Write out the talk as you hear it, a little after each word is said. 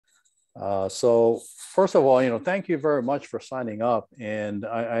So first of all, thank you very much for signing up. And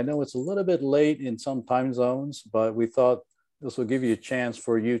I know it's a little bit late in some time zones, but we thought this will give you a chance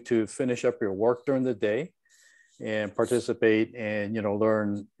for you to finish up your work during the day and participate and,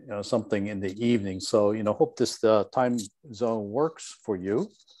 learn something in the evening. So, hope this time zone works for you.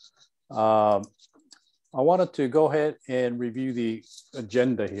 Um, I wanted to go ahead and review the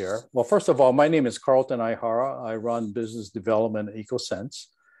agenda here. Well, first of all, my name is Carlton Ihara. I run business development at EcoSense.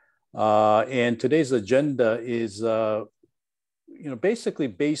 And today's agenda is, basically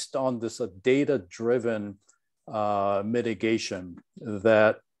based on this data-driven mitigation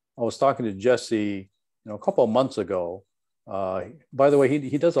that I was talking to Jesse, a couple of months ago. By the way,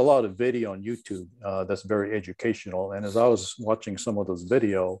 he does a lot of video on YouTube that's very educational. And as I was watching some of those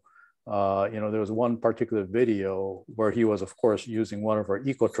video, there was one particular video where he was, of course, using one of our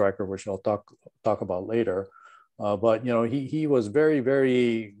eco tracker, which I'll talk about later. But he was very,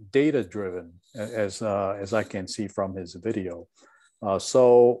 very data driven, as I can see from his video.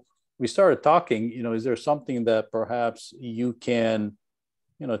 So we started talking. Is there something that perhaps you can,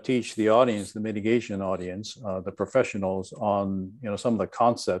 teach the audience, the mitigation audience, the professionals on, some of the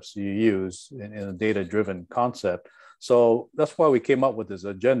concepts you use in a data driven concept. So that's why we came up with this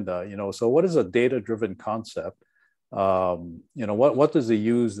agenda. So what is a data driven concept? What does he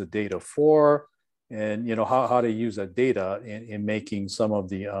use the data for? And how to use that data in making some of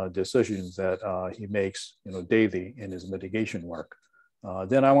the decisions that he makes daily in his mitigation work.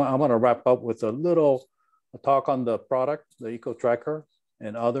 Then I want to wrap up with a talk on the product, the Eco Tracker,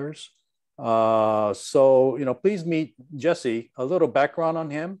 and others. So please meet Jesse. A little background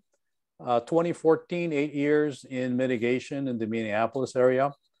on him: 2014, 8 years in mitigation in the Minneapolis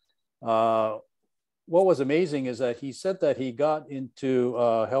area. What was amazing is that he said that he got into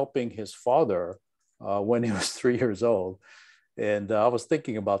helping his father when he was 3 years old. And I was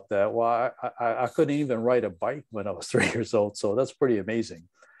thinking about that. Well, I couldn't even ride a bike when I was 3 years old. So that's pretty amazing.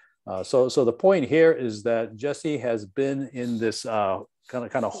 So the point here is that Jesse has been in this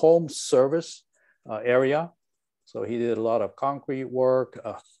kind of home service area. So he did a lot of concrete work,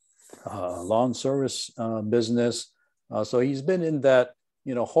 lawn service business. So he's been in that,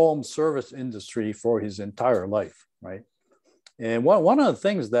 home service industry for his entire life, right? And one of the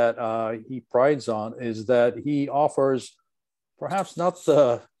things that he prides on is that he offers perhaps not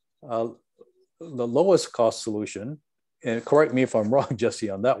the lowest cost solution, and correct me if I'm wrong, Jesse,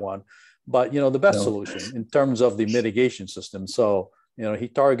 on that one, but the best solution in terms of the mitigation system. So he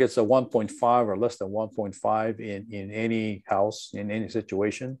targets a 1.5 or less than 1.5 in any house in any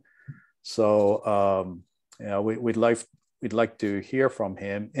situation. So we'd like to hear from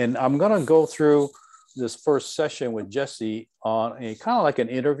him, and I'm gonna go through this first session with Jesse on a kind of like an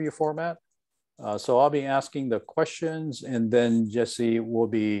interview format. So I'll be asking the questions, and then Jesse will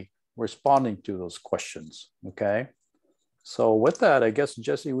be responding to those questions. Okay. So with that, I guess,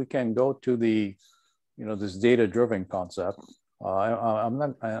 Jesse, we can go to the, this data-driven concept. I'm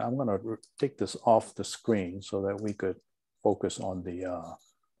going to take this off the screen so that we could focus on the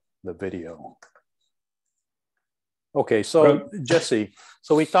video. Okay, so Jesse,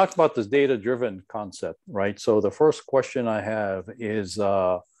 so we talked about this data-driven concept, right? So the first question I have is,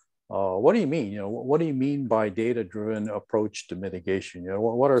 what do you mean? What do you mean by data-driven approach to mitigation?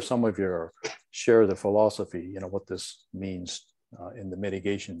 What are some of your share the philosophy? What this means in the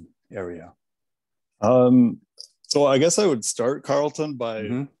mitigation area. So I guess I would start, Carlton,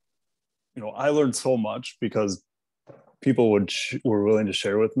 by I learned so much because people were willing to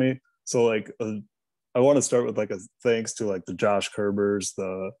share with me. So I want to start with a thanks to the Josh Kerbers,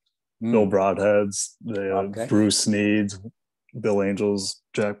 the Bill Broadheads, the Bruce Sneeds, Bill Angels,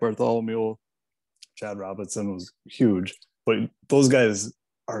 Jack Bartholomew, Chad Robinson was huge. But those guys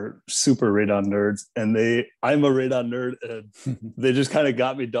are super radon nerds, and I'm a radon nerd, and they just kind of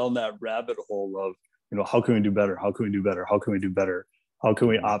got me down that rabbit hole of, how can we do better? How can we do better? How can we do better? How can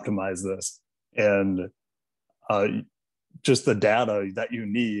we optimize this? And just the data that you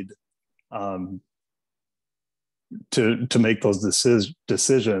need to make those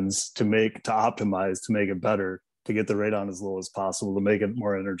decisions, to optimize, to make it better, to get the radon as low as possible, to make it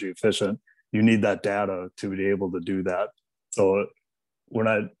more energy efficient. You need that data to be able to do that. So when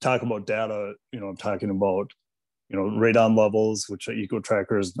I talk about data, I'm talking about, radon levels, which Eco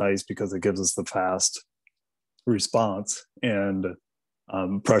Tracker is nice because it gives us the fast response, and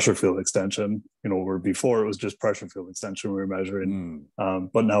pressure field extension, where before it was just pressure field extension we were measuring.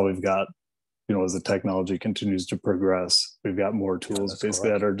 But now we've got, as the technology continues to progress, we've got more tools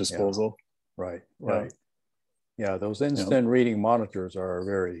basically at our disposal. Yeah. Right. Yeah, those instant reading monitors are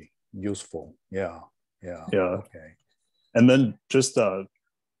very useful. Yeah. Okay. And then just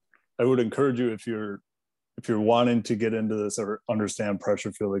I would encourage you, if you're wanting to get into this or understand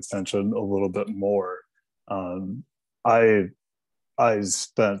pressure field extension a little bit more, I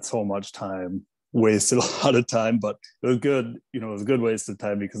spent so much time, wasted a lot of time, but it was good. It was a good waste of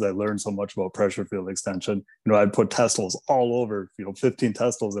time because I learned so much about pressure field extension. I'd put test holes all over, 15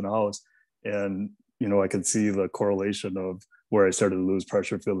 test holes in a house, and I could see the correlation of where I started to lose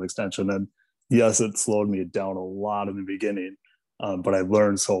pressure field extension. And yes, it slowed me down a lot in the beginning, but I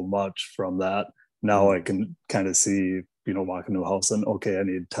learned so much from that. Now I can kind of see, walk into a house and, okay, I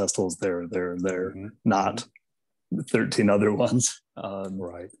need test holes there, there, and there, not 13 other ones.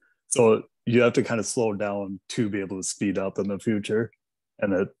 Right. So you have to kind of slow down to be able to speed up in the future.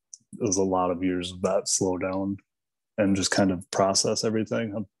 And it was a lot of years of that slow down and just kind of process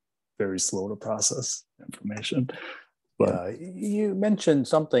everything. I'm very slow to process information. But you mentioned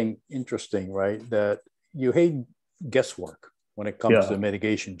something interesting, right? That you hate guesswork when it comes to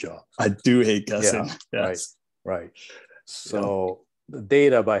mitigation jobs. I do hate guessing. Yeah, yes. Right. So the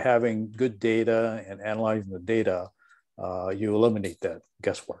data, by having good data and analyzing the data, you eliminate that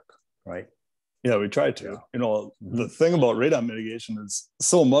guesswork, right? Yeah, we try to. The thing about radon mitigation is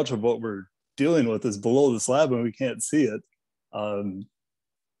so much of what we're dealing with is below the slab and we can't see it.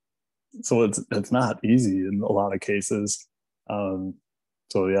 So it's not easy in a lot of cases.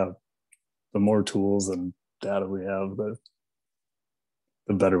 So yeah, the more tools and data we have,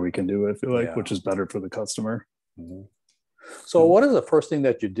 the better we can do it, I feel like, which is better for the customer. So what is the first thing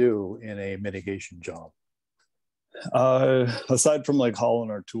that you do in a mitigation job? Aside from like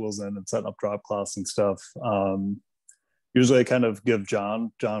hauling our tools in and setting up drop cloths and stuff, usually I kind of give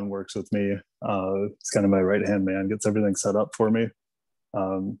John works with me. He's kind of my right-hand man, gets everything set up for me,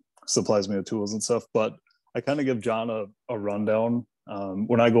 supplies me with tools and stuff. But I kind of give John a rundown.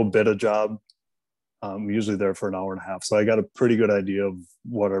 When I go bid a job, I'm usually there for an hour and a half. So I got a pretty good idea of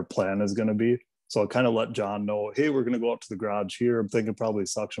what our plan is going to be. So I kind of let John know, hey, we're going to go out to the garage here. I'm thinking probably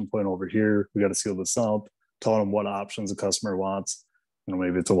suction point over here. We got to seal the sump, telling him what options the customer wants.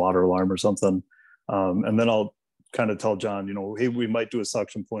 Maybe it's a water alarm or something. And then I'll kind of tell John, hey, we might do a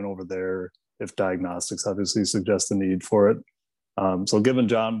suction point over there if diagnostics obviously suggest the need for it. So giving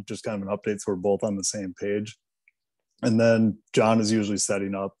John just kind of an update so we're both on the same page. And then John is usually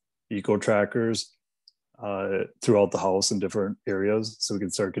setting up eco trackers throughout the house in different areas so we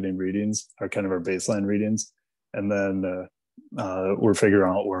can start getting readings, our baseline readings. And then we're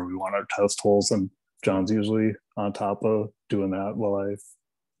figuring out where we want our test holes, and John's usually on top of doing that while I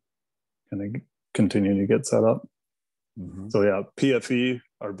kind of continue to get set up. So yeah, PFE,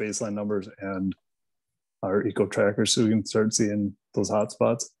 our baseline numbers, and our eco trackers so we can start seeing those hot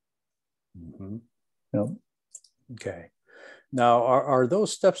spots. Okay. Now, are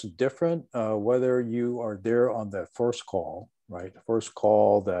those steps different whether you are there on the first call, right? First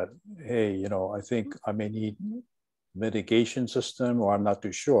call that, hey, I think I may need mitigation system, or I'm not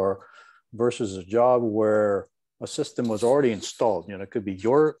too sure, versus a job where a system was already installed. It could be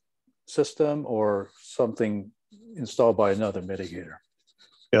your system or something installed by another mitigator.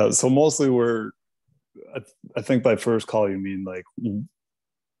 Yeah, so mostly I think by first call you mean like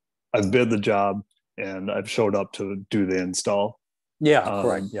I've bid the job and I've showed up to do the install. Yeah,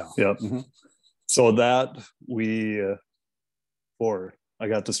 correct. Yeah. Yep. So that I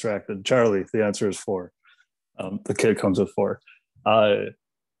got distracted. Charlie, the answer is 4. The kit comes with 4. What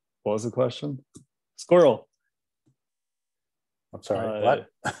was the question? Squirrel. I'm sorry, what?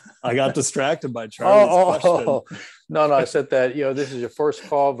 I got distracted by Charlie's question. No, I said that, this is your first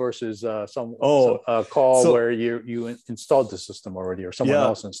call versus some call where you installed the system already, or someone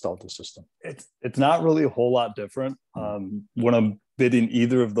else installed the system. It's not really a whole lot different. When I'm bidding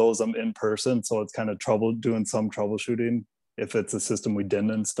either of those, I'm in person, so it's kind of doing some troubleshooting. If it's a system we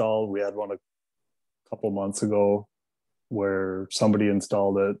didn't install, we had one a couple months ago where somebody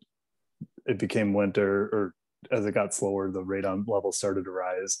installed it. It became winter, or as it got slower, the radon level started to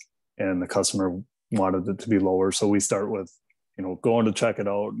rise and the customer wanted it to be lower. So we start with, going to check it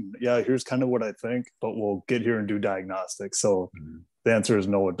out. And here's kind of what I think, but we'll get here and do diagnostics. So the answer is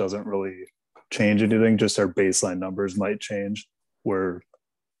no, it doesn't really change anything. Just our baseline numbers might change, where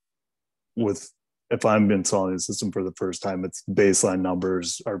if I'm installing the system for the first time, it's baseline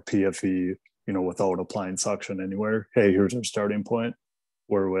numbers, our PFE, without applying suction anywhere. Hey, here's our starting point.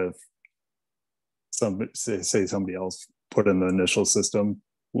 Where with say somebody else put in the initial system,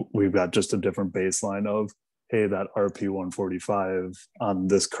 we've got just a different baseline of, hey, that RP 145 on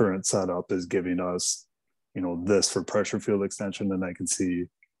this current setup is giving us, this for pressure field extension. And I can see,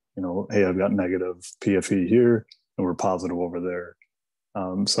 hey, I've got negative PFE here and we're positive over there.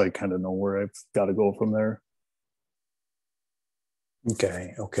 So I kind of know where I've got to go from there.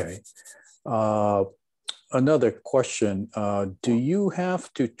 Okay, okay. Uh, Another question. Do you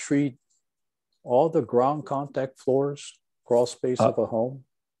have to treat all the ground contact floors, crawl space Uh, of a home?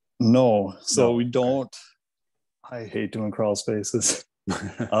 no, so we No. don't. I hate doing crawl spaces.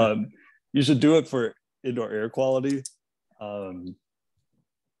 Okay. Um, you should do it for indoor air quality, um,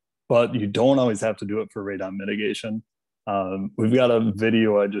 but you don't always have to do it for radon mitigation. We've got a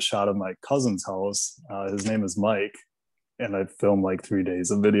video I just shot of my cousin's house. His name is Mike, and I filmed like 3 days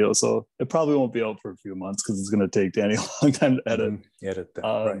of video, so it probably won't be out for a few months because it's going to take Danny a long time to edit. Edit that,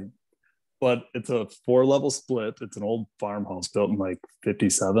 right. Um, but it's a 4-level split. It's an old farmhouse built in like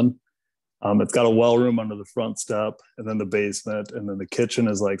 57. It's got a well room under the front step, and then the basement, and then the kitchen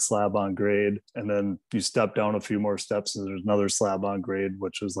is like slab on grade. And then you step down a few more steps, and there's another slab on grade,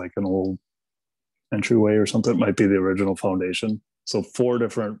 which is like an old entryway or something. It might be the original foundation. So 4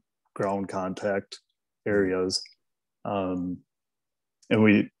 different ground contact areas. Um, and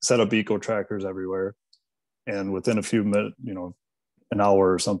we set up eco trackers everywhere. And within a few minutes, an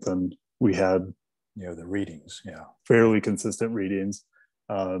hour or something, we had The readings, yeah. fairly consistent readings.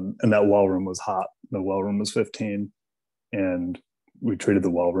 And that well room was hot. The well room was 15, and we treated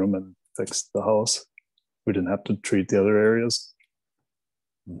the well room and fixed the house. We didn't have to treat the other areas.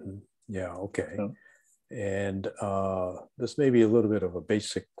 Mm-hmm. Yeah, okay. Yeah. And this may be a little bit of a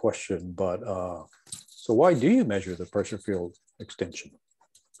basic question, but so why do you measure the pressure field extension?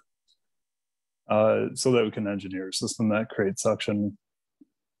 So that we can engineer a system that creates suction.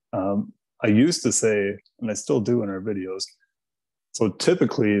 I used to say, and I still do in our videos, so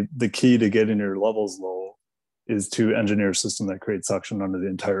typically the key to getting your levels low is to engineer a system that creates suction under the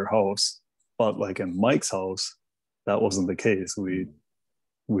entire house. But like in Mike's house, that wasn't the case. We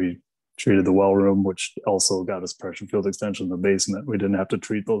treated the well room, which also got us pressure field extension in the basement. We didn't have to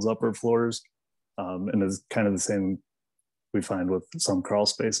treat those upper floors. And it's kind of the same we find with some crawl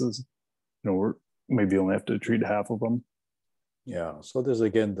spaces. We're maybe only have to treat half of them. Yeah, so there's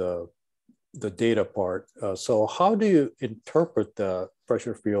again the data part. So how do you interpret the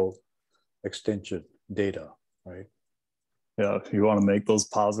pressure field extension data, right? Yeah, you want to make those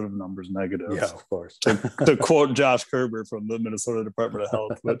positive numbers negative. Yeah, of course. to quote Josh Kerber from the Minnesota Department of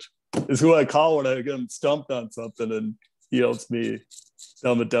Health, which is who I call when I get stumped on something, and he helps me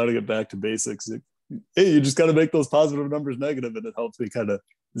dumb it down to get back to basics. Hey, you just got to make those positive numbers negative, and it helps me kind of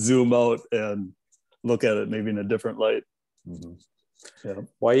zoom out and look at it maybe in a different light. Mm-hmm. Yeah.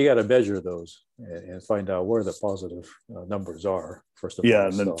 Well, you got to measure those and find out where the positive numbers are, first of all. Yeah,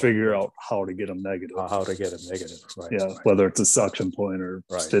 and then figure out how to get them negative. How to get them negative, right. Yeah, right. Whether it's a suction point or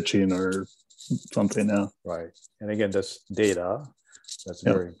stitching or something. Yeah. Right. And again, that's data. That's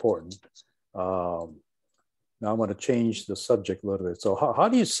very important. Now I'm going to change the subject a little bit. So how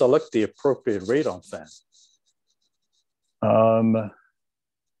do you select the appropriate radon fan?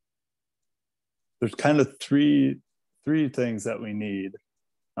 There's kind of three things that we need.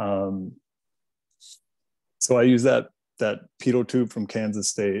 So I use that pitot tube from Kansas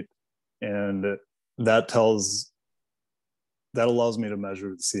State, and that allows me to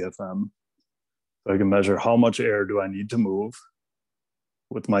measure the CFM. So I can measure how much air do I need to move.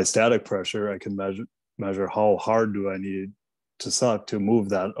 With my static pressure, I can measure how hard do I need to suck to move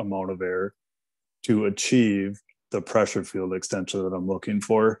that amount of air to achieve the pressure field extension that I'm looking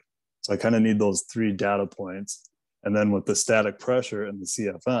for. So I kind of need those 3 data points. And then with the static pressure and the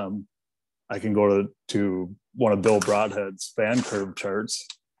CFM, I can go to one of Bill Broadhead's fan curve charts.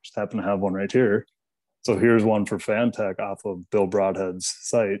 Just happen to have one right here. So here's one for FanTech off of Bill Broadhead's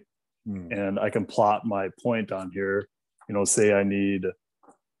site. And I can plot my point on here. Say I need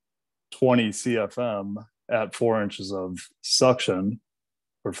 20 CFM at 4 inches of suction,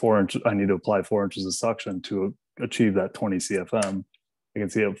 or 4 inches, I need to apply 4 inches of suction to achieve that 20 CFM. I can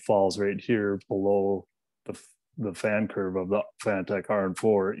see it falls right here below the fan curve of the FanTech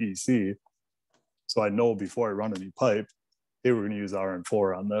RN4 EC. So I know before I run any pipe, hey, we're going to use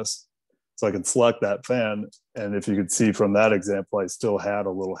RN4 on this. So I can select that fan. And if you could see from that example, I still had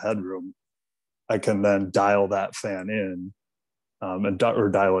a little headroom. I can then dial that fan in or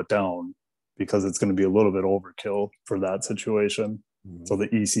dial it down, because it's going to be a little bit overkill for that situation. So the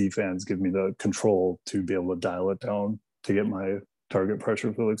EC fans give me the control to be able to dial it down to get my target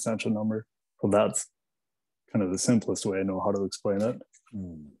pressure field extension number. So that's kind of the simplest way I know how to explain it.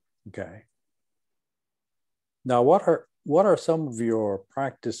 Okay. Now, what are some of your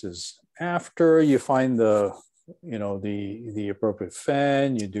practices after you find the appropriate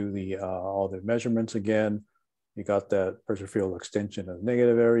fan? You do all the measurements again. You got that pressure field extension in the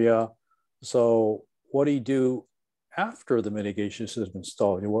negative area. So what do you do after the mitigation system is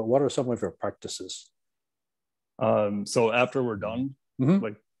installed? What are some of your practices? So after we're done,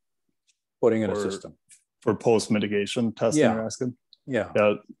 like putting in a system for post mitigation testing, you're asking? Yeah.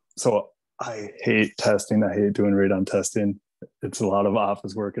 So I hate testing. I hate doing radon testing. It's a lot of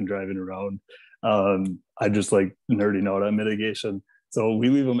office work and driving around. I just like nerding out on mitigation. So we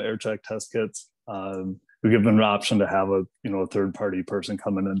leave them air check test kits. We give them an option to have a third party person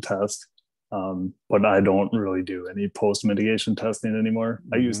come in and test. But I don't really do any post mitigation testing anymore.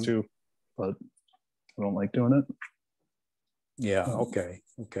 I used to, but I don't like doing it. Yeah. Okay.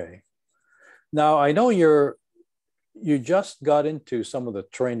 Now I know you just got into some of the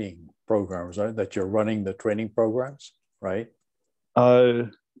training programs, right? That you're running the training programs, right?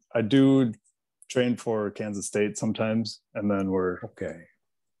 I do train for Kansas State sometimes, and then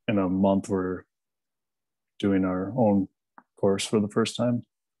in a month we're doing our own course for the first time.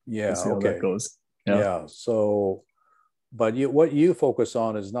 Yeah. We'll see how that goes. Yeah. So, but what you focus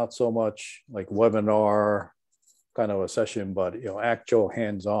on is not so much like webinar kind of a session, but actual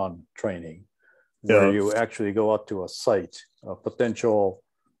hands-on training where you actually go out to a site, a potential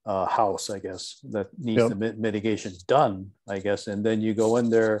house, I guess, that needs the mitigation done, I guess, and then you go in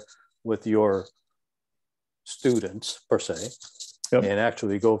there with your students per se, and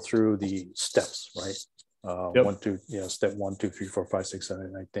actually go through the steps, right? Step 1, 2, 3, 4, 5, 6, 7,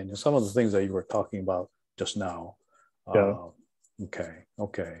 8, 9, 10. Some of the things that you were talking about just now. Okay.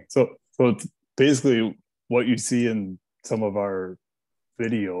 So it's basically what you see in some of our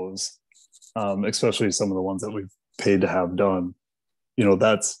videos, especially some of the ones that we've paid to have done,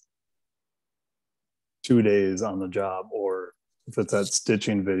 that's 2 days on the job. Or if it's that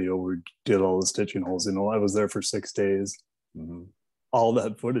stitching video, we did all the stitching holes, I was there for 6 days. All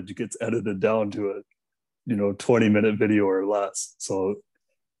that footage gets edited down to a 20-minute video or less. So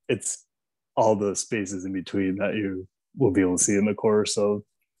it's all the spaces in between that you will be able to see in the course. So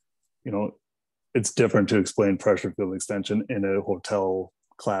it's different to explain pressure field extension in a hotel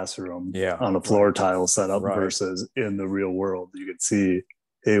classroom on a floor tile setup versus in the real world. You can see,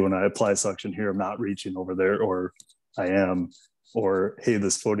 hey, when I apply suction here, I'm not reaching over there, or I am, or hey,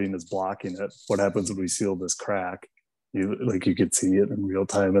 this footing is blocking it. What happens when we seal this crack? You could see it in real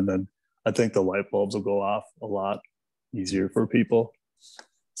time. And then I think the light bulbs will go off a lot easier for people.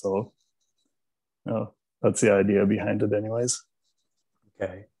 So that's the idea behind it anyways.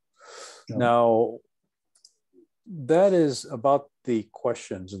 Okay. Now, that is about the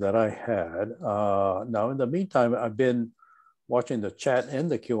questions that I had. Now, in the meantime, I've been watching the chat and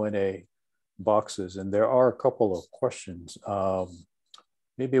the Q&A boxes, and there are a couple of questions.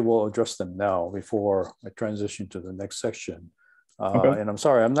 Maybe we'll address them now before I transition to the next section. And I'm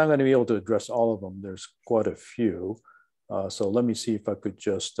sorry, I'm not going to be able to address all of them. There's quite a few. So let me see if I could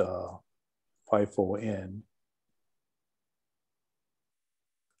just FIFO in.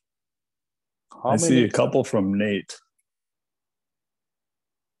 I see a couple from Nate.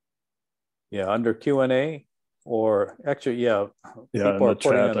 Yeah, under Q&A, or actually, people are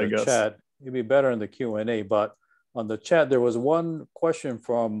putting on the chat. It'd be better in the Q&A, but on the chat, there was one question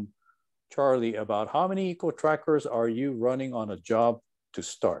from Charlie about how many eco trackers are you running on a job to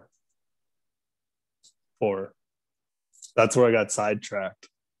start? 4. That's where I got sidetracked.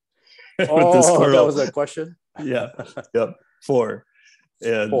 Oh, that was a question? Yeah. Yep. 4.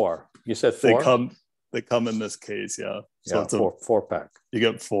 And 4. You said 4? They come in this case, yeah. So it's a 4-pack. You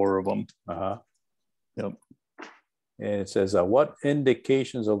get 4 of them. Yep. And it says, what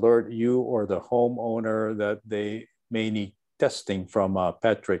indications alert you or the homeowner that they may need testing, from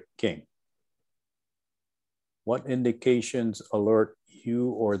Patrick King? What indications alert you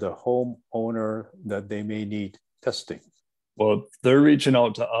or the homeowner that they may need testing? Well, if they're reaching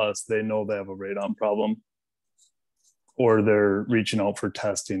out to us, they know they have a radon problem. Or they're reaching out for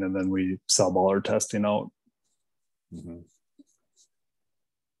testing, and then we sub all our testing out.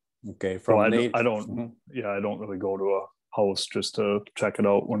 Okay. I don't really go to a house just to check it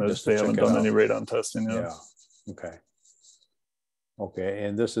out when they haven't done any radon testing yet. Yeah. Okay.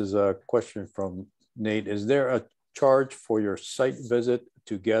 And this is a question from Nate. Is there a charge for your site visit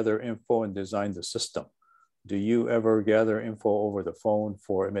to gather info and design the system? Do you ever gather info over the phone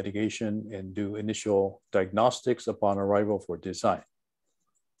for mitigation and do initial diagnostics upon arrival for design?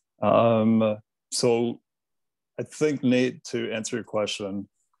 So I think, Nate, to answer your question,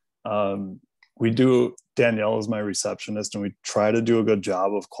 Danielle is my receptionist, and we try to do a good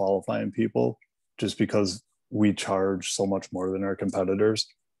job of qualifying people, just because we charge so much more than our competitors.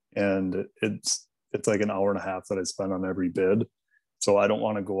 And it's like an hour and a half that I spend on every bid. So I don't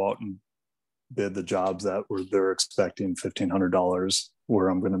want to go out and bid the jobs that they're expecting $1,500, where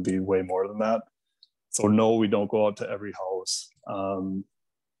I'm going to be way more than that. So no, we don't go out to every house.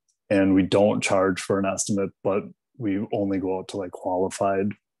 And we don't charge for an estimate, but we only go out to like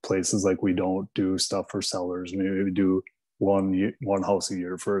qualified places. Like we don't do stuff for sellers. Maybe we do one house a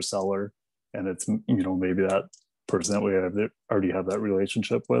year for a seller, and it's, you know, maybe that person that we already have that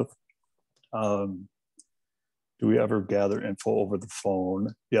relationship with. Do we ever gather info over the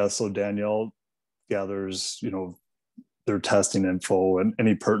phone? Yeah, so Danielle gathers, you know, their testing info and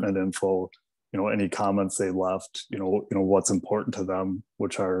any pertinent info, you know, any comments they left, you know, what's important to them,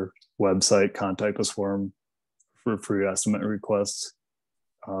 which our website, contact us form for free estimate requests,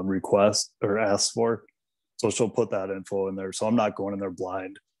 request or ask for. So she'll put that info in there. So I'm not going in there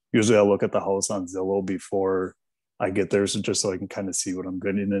blind. Usually I look at the house on Zillow before I get there, so just so I can kind of see what I'm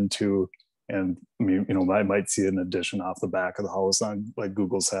getting into. And I mean, you know, I might see an addition off the back of the house on like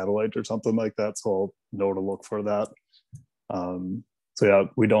Google Satellite or something like that. So I'll know to look for that. So yeah,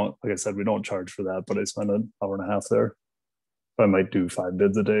 we don't, like I said, we don't charge for that, but I spend an hour and a half there. I might do 5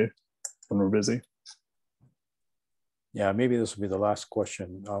 bids a day when we're busy. Yeah, maybe this will be the last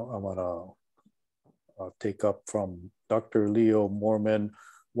question I'm gonna take up from Dr. Leo Mormon.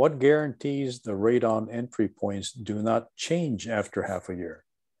 What guarantees the radon entry points do not change after half a year?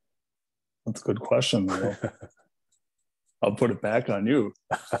 That's a good question, Leo. I'll put it back on you.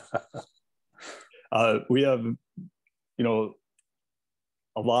 We have, you know,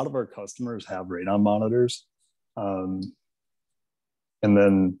 a lot of our customers have radon monitors. And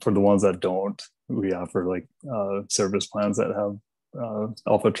then for the ones that don't, we offer like service plans that have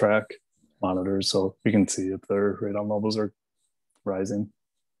alpha track monitors, so we can see if their radon levels are rising.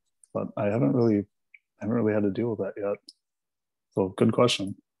 But I haven't really had to deal with that yet. So good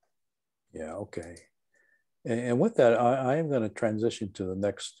question. Yeah, okay. And with that, I am going to transition to the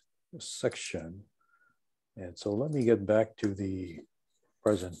next section. And so let me get back to the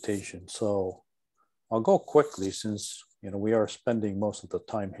presentation. So I'll go quickly since, you know, we are spending most of the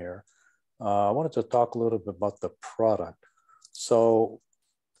time here. I wanted to talk a little bit about the product. So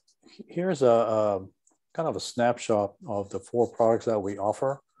here's a kind of a snapshot of the 4 products that we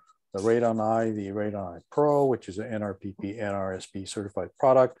offer. The Radon Eye, the Radon Eye Pro, which is an NRPP, NRSP certified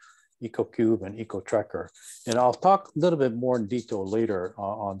product, EcoCube, and EcoTracker. And I'll talk a little bit more in detail later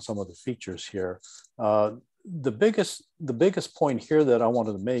on some of the features here. The biggest point here that I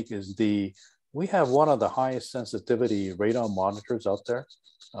wanted to make is we have one of the highest sensitivity radon monitors out there.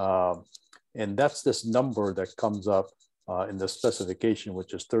 And that's this number that comes up in the specification,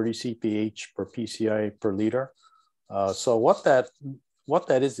 which is 30 CPH per PCI per liter. So what that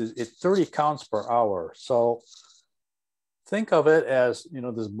is it 30 counts per hour. So think of it as, you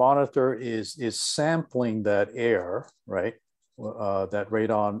know, this monitor is sampling that air, right? That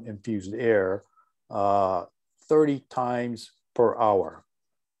radon infused air 30 times per hour.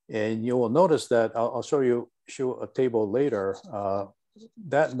 And you will notice that I'll show you a table later.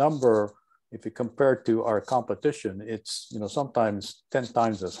 That number, if you compare it to our competition, it's, you know, sometimes 10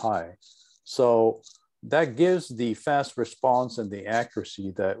 times as high. So that gives the fast response and the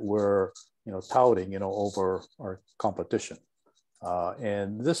accuracy that we're, you know, touting, you know, over our competition.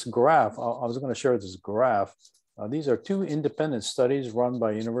 And this graph, I was going to share this graph. These are 2 independent studies run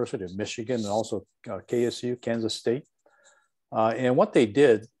by University of Michigan and also KSU, Kansas State. And what they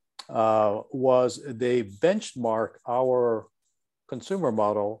did was they benchmarked our consumer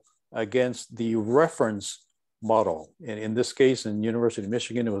model against the reference model. And in this case, in University of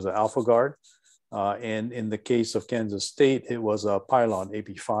Michigan, it was an AlphaGuard. And in the case of Kansas State, it was a Pylon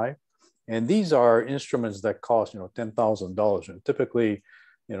AP5. And these are instruments that cost, you know, $10,000. And typically,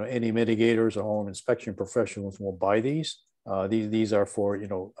 you know, any mitigators or home inspection professionals will buy these. These are for, you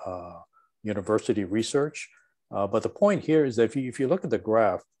know, university research. But the point here is that if you look at the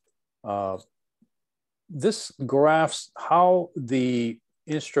graph, this graphs how the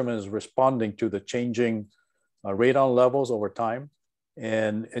instrument is responding to the changing radon levels over time.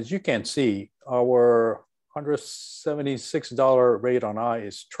 And as you can see, our $176 Radon Eye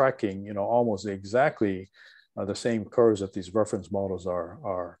is tracking, you know, almost exactly the same curves that these reference models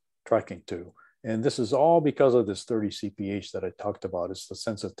are tracking to. And this is all because of this 30 CPH that I talked about. It's the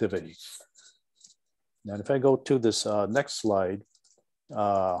sensitivity. And if I go to this next slide,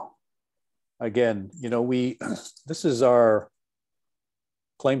 again, you know, this is our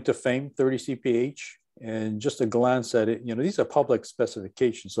claim to fame, 30 CPH. And just a glance at it, you know, these are public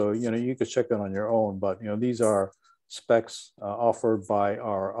specifications. So, you know, you could check that on your own, but, you know, these are specs offered by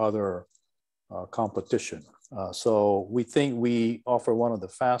our other competition. So we think we offer one of the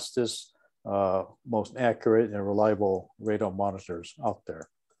fastest, most accurate and reliable radon monitors out there.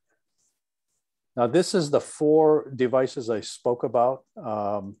 Now, this is the 4 devices I spoke about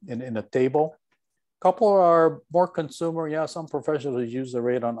in a table. Couple are more consumer. Yeah, some professionals use the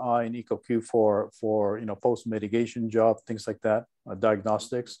Radon I and EcoQ for post mitigation job, things like that,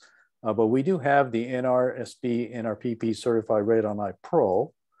 diagnostics. But we do have the NRSP, NRPP certified Radon I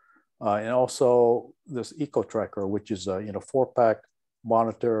Pro, and also this Eco Tracker, which is a 4-pack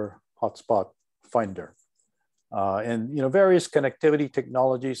monitor hotspot finder. And various connectivity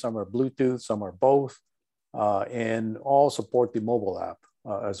technologies. Some are Bluetooth, some are both, and all support the mobile app.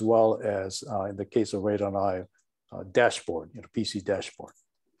 As well as in the case of Radon I, dashboard, PC dashboard,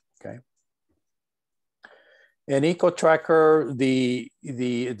 okay? And Eco Tracker, the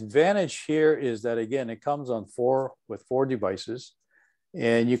advantage here is that, again, it comes on with four devices,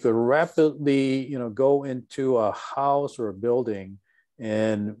 and you could rapidly, go into a house or a building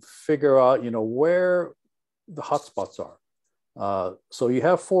and figure out, where the hotspots are. So you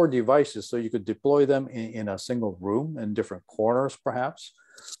have 4 devices, so you could deploy them in a single room in different corners, perhaps,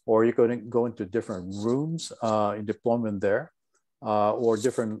 or you could go into different rooms in deployment there, or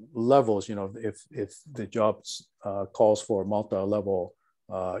different levels, if the job calls for multi-level,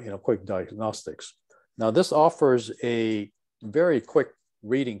 quick diagnostics. Now, this offers a very quick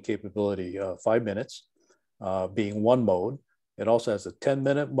reading capability, 5 minutes, being one mode. It also has a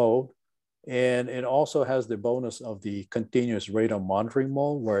 10-minute mode. And it also has the bonus of the continuous radon monitoring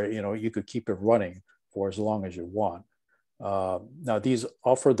mode where, you could keep it running for as long as you want. Now, these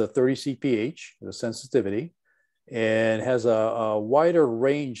offer the 30 CPH, the sensitivity, and has a wider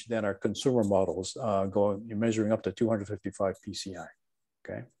range than our consumer models, measuring up to 255 PCI,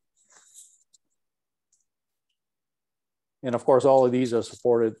 okay? And of course, all of these are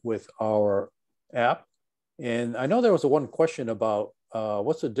supported with our app. And I know there was one question about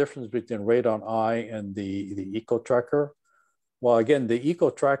what's the difference between Radon I and the Eco Tracker? Well, again, the Eco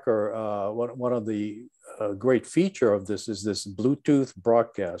Tracker, one of the great feature of this is this Bluetooth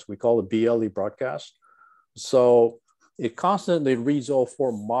broadcast. We call it BLE broadcast. So it constantly reads all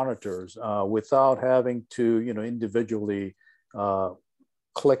 4 monitors without having to, individually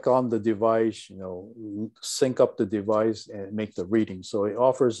click on the device, sync up the device and make the reading. So it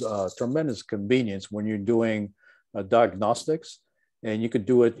offers tremendous convenience when you're doing diagnostics. And you could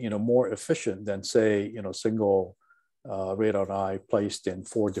do it, more efficient than, say, single Radon I placed in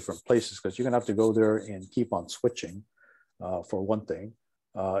 4 different places, because you're gonna have to go there and keep on switching, for one thing.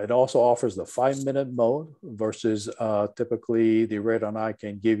 It also offers the 5-minute mode versus typically the Radon I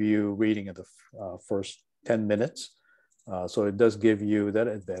can give you reading in the first 10 minutes. So it does give you that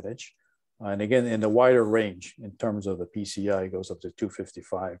advantage. And again, in the wider range in terms of the PCI, it goes up to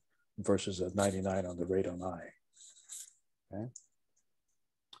 255 versus a 99 on the Radon I. Okay.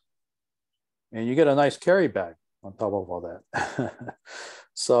 And you get a nice carry bag on top of all that.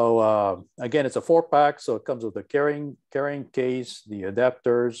 So again, it's a 4-pack, so it comes with a carrying case, the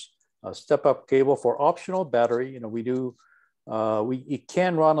adapters, a step-up cable for optional battery. It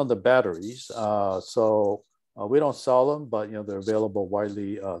can run on the batteries, so we don't sell them, but they're available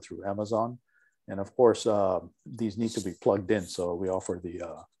widely through Amazon. And of course, these need to be plugged in, so we offer the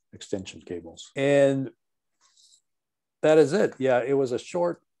extension cables. And that is it. Yeah, it was a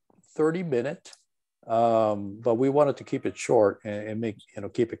short 30-minute, but we wanted to keep it short and make,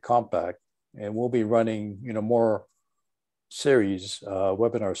 keep it compact. And we'll be running, more series,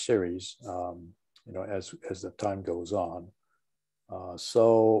 webinar series, as the time goes on.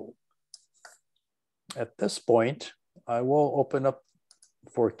 So at this point, I will open up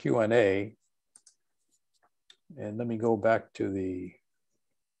for Q&A. And let me go back to the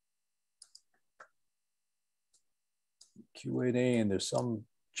Q&A, and there's some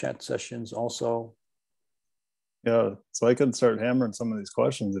chat sessions also. Yeah, so I can start hammering some of these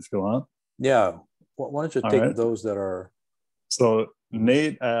questions if you want. Yeah, why don't you take those that are... So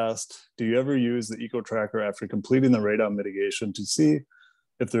Nate asked, do you ever use the Eco Tracker after completing the radon mitigation to see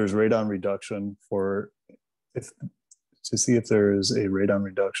if there's radon reduction if there is a radon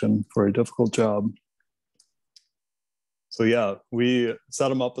reduction for a difficult job? So yeah, we set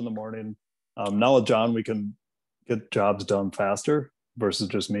them up in the morning. Now with John, we can get jobs done faster versus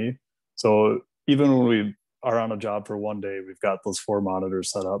just me. So even when we are on a job for one day, we've got those 4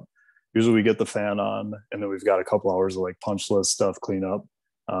 monitors set up. Usually we get the fan on, and then we've got a couple hours of like punch list stuff clean up.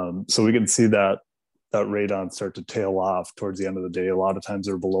 So we can see that radon start to tail off towards the end of the day. A lot of times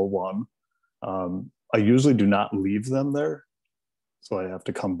they're below 1. I usually do not leave them there, so I have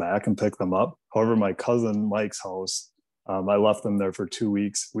to come back and pick them up. However, my cousin Mike's house, I left them there for 2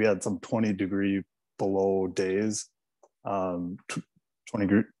 weeks. We had some 20-degree below days, 20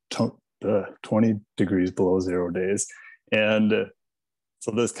 degrees below 0 days. And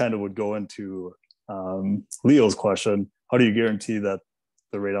so this kind of would go into Leo's question: how do you guarantee that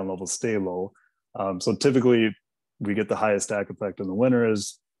the radon levels stay low? So typically we get the highest stack effect in the winter,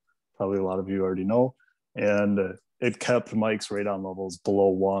 as probably a lot of you already know. And it kept Mike's radon levels below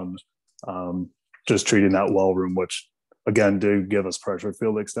 1, just treating that well room, which again did give us pressure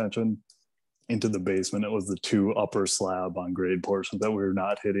field extension into the basement. It was the 2 upper slab on grade portions that we were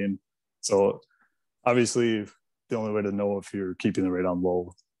not hitting. So obviously the only way to know if you're keeping the radon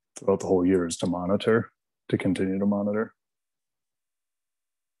low throughout the whole year is to continue to monitor.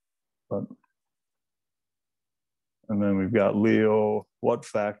 But, and then we've got Leo, what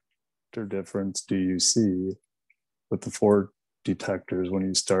factor difference do you see with the 4 detectors when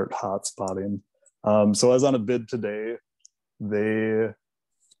you start hot spotting? So I was on a bid today. They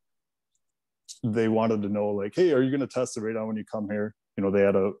wanted to know, like, hey, are you going to test the radon when you come here? You know, they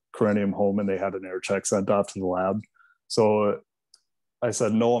had a Corinium home and they had an air check sent off to the lab. So I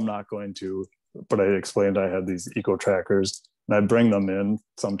said, no, I'm not going to. But I explained I had these eco trackers and I bring them in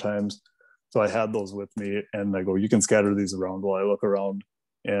sometimes. So I had those with me and I go, you can scatter these around while I look around.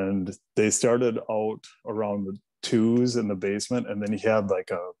 And they started out around the 2s in the basement. And then he had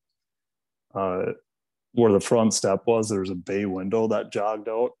like where the front step was, there's a bay window that jogged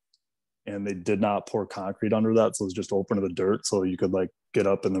out. And they did not pour concrete under that. So it was just open to the dirt. So you could like get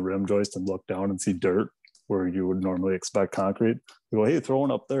up in the rim joist and look down and see dirt where you would normally expect concrete. You go, hey, throw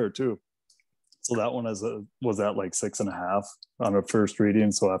one up there too. So that one was at like 6.5 on a first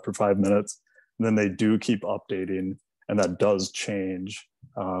reading. So after 5 minutes, and then they do keep updating and that does change.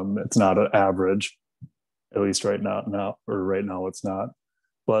 It's not an average, at least right now it's not.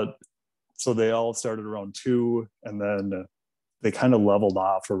 But so they all started around 2 and then they kind of leveled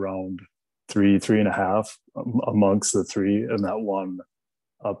off around 3.5 amongst the 3, and that one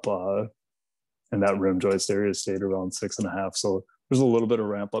up in that rim joist area stayed around 6.5. So there's a little bit of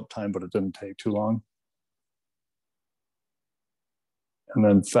ramp up time, but it didn't take too long. And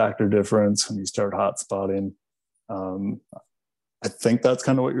then factor difference when you start hot spotting. I think that's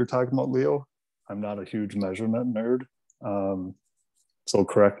kind of what you're talking about, Leo. I'm not a huge measurement nerd. So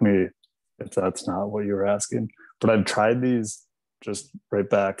correct me if that's not what you were asking. But I've tried these just right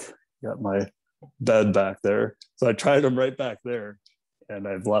back, got my bed back there. So I tried them right back there and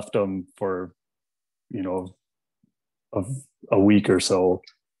I've left them for, you know, a week or so.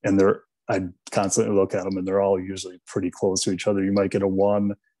 And I constantly look at them and they're all usually pretty close to each other. You might get a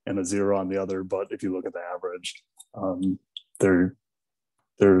 1 and a 0 on the other, but if you look at the average, they're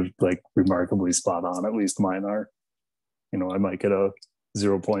like remarkably spot on. At least mine are. You know, I might get a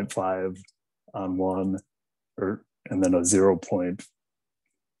 0.5 on one and then a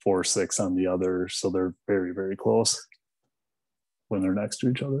 0.46 on the other. So they're very, very close when they're next to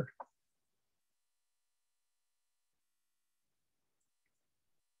each other.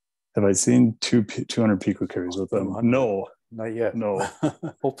 Have I seen 200 picocuries with them? No. Not yet. No.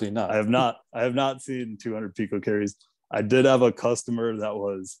 Hopefully not. I have not seen 200 picocuries. I did have a customer that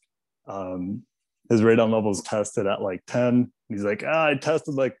was his radon levels tested at like 10. He's like, I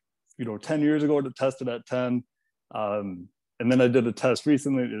tested 10 years ago to test it at 10. And then I did a test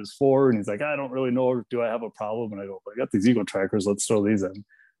recently, it was 4. And he's like, I don't really know, do I have a problem? And I go, I got these eco trackers, let's throw these in.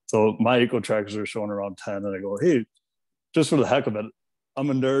 So my eco trackers are showing around 10. And I go, hey, just for the heck of it, I'm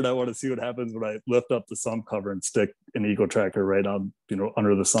a nerd. I want to see what happens when I lift up the sump cover and stick an eco tracker right on,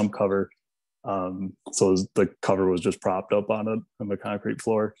 under the sump cover. So the cover was just propped up on it on the concrete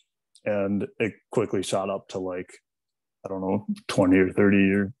floor. And it quickly shot up to 20 or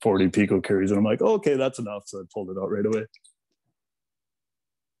 30 or 40 picocuries. And I'm like, oh, okay, that's enough. So I pulled it out right away.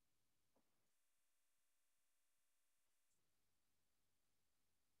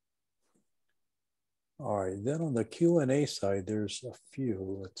 All right, then on the Q&A side, there's a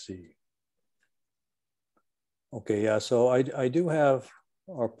few, let's see. Okay, yeah, so I do have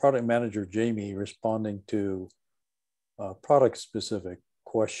our product manager, Jamie, responding to product-specific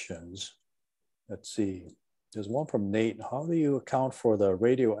questions. Let's see, there's one from Nate. How do you account for the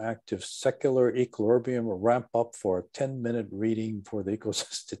radioactive secular equilibrium ramp up for a 10-minute reading for the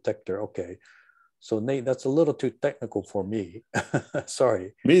EcoSys detector? Okay, so Nate, that's a little too technical for me.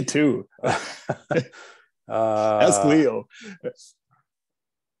 Sorry. Me too. Ask Leo.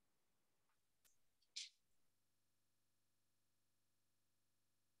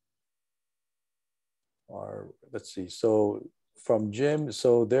 Or let's see. So from Jim,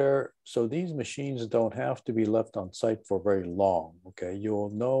 so these machines don't have to be left on site for very long. Okay, you'll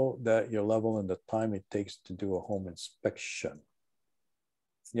know that your level in the time it takes to do a home inspection.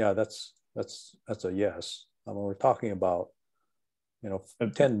 Yeah, that's a yes. I mean, we're talking about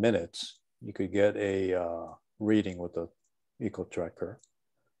 10 minutes. You could get a reading with the eco tracker.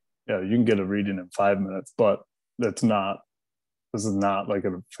 Yeah, you can get a reading in 5 minutes, but that's not this is not like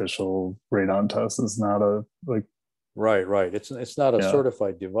an official radon test. It's not a like Right. It's not a yeah,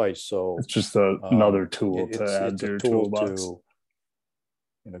 certified device, so it's just another tool to add it's to a your tool toolbox.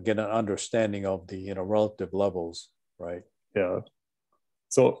 to get an understanding of the relative levels, right? Yeah.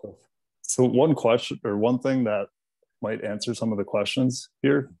 So So, so one question or one thing that might answer some of the questions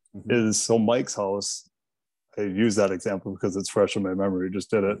here mhm, is so Mike's house. I use that example because it's fresh in my memory.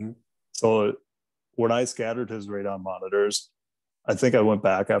 Just did it. mhm. So when I scattered his radon monitors, I think I went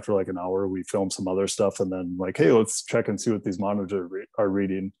back after like an hour. We filmed some other stuff, and then like, hey, let's check and see what these monitors are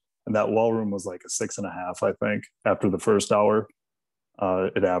reading. And that wall room was like a 6.5, I think. After the first hour,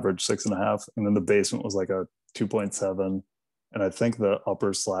 it averaged 6.5, and then the basement was like a 2.7, and I think the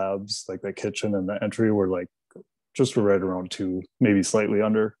upper slabs, like the kitchen and the entry, were like just right around 2, maybe slightly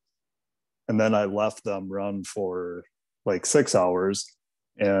under. And then I left them run for like 6 hours,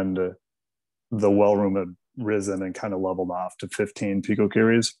 and the well room had risen and kind of leveled off to 15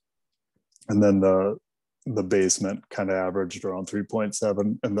 picocuries, and then the basement kind of averaged around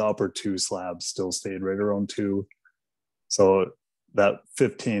 3.7, and the upper two slabs still stayed right around 2. So that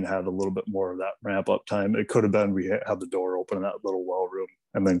 15 had a little bit more of that ramp up time. It could have been we had the door open in that little well room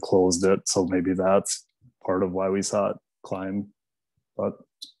and then closed it, so maybe that's part of why we saw it climb, but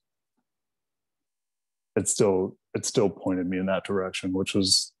it still pointed me in that direction, which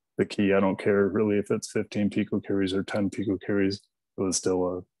was the key. I don't care really if it's 15 picocuries or 10 picocuries. It was still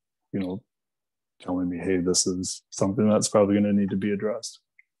a, telling me, hey, this is something that's probably going to need to be addressed.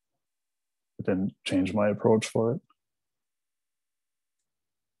 It didn't change my approach for it.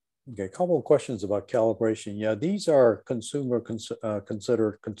 Okay, a couple of questions about calibration. Yeah, these are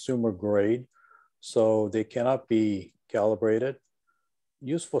considered consumer grade, so they cannot be calibrated.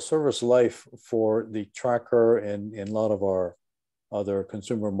 Useful service life for the tracker and a lot of our other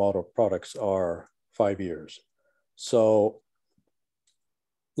consumer model products are 5 years. So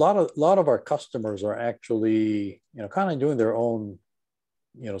a lot of our customers are actually kind of doing their own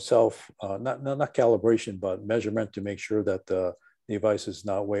self not calibration but measurement to make sure that the device is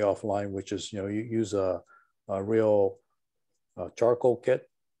not way offline, which is you use a real charcoal kit,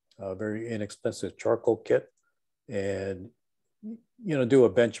 a very inexpensive charcoal kit, and do a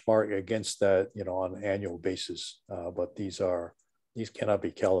benchmark against that on an annual basis. But these cannot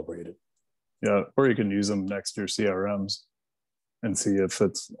be calibrated. Yeah, or you can use them next to your CRMs and see if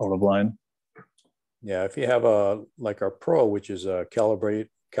it's out of line. Yeah, if you have a like our Pro, which is a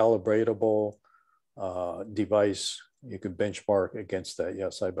calibratable device, you can benchmark against that, yeah,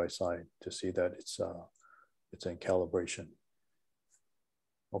 side by side to see that it's in calibration.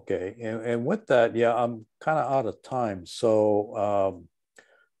 Okay, and with that, yeah, I'm kind of out of time, so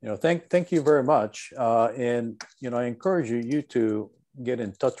thank you very much, and I encourage you to get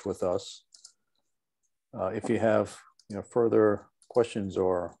in touch with us if you have further questions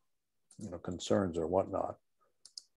or concerns or whatnot.